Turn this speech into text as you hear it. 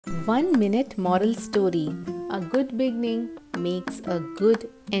1 minute moral story. A good beginning makes a good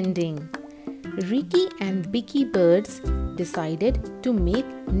ending. Ricky and Bicky birds decided to make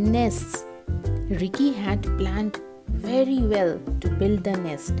nests. Ricky had planned very well to build the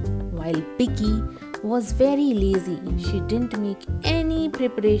nest, while Bicky was very lazy. She didn't make any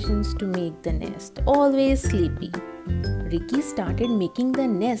preparations to make the nest, always sleepy. Ricky started making the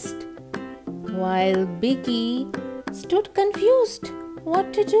nest, while Bicky stood confused.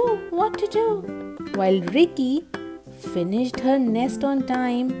 What to do? While Ricky finished her nest on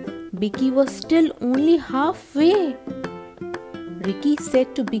time, Bicky was still only halfway. Ricky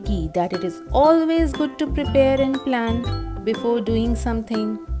said to Bicky that it is always good to prepare and plan before doing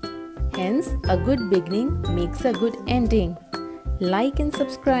something. Hence, a good beginning makes a good ending. Like and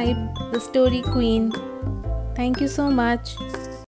subscribe The Story Queen. Thank you so much.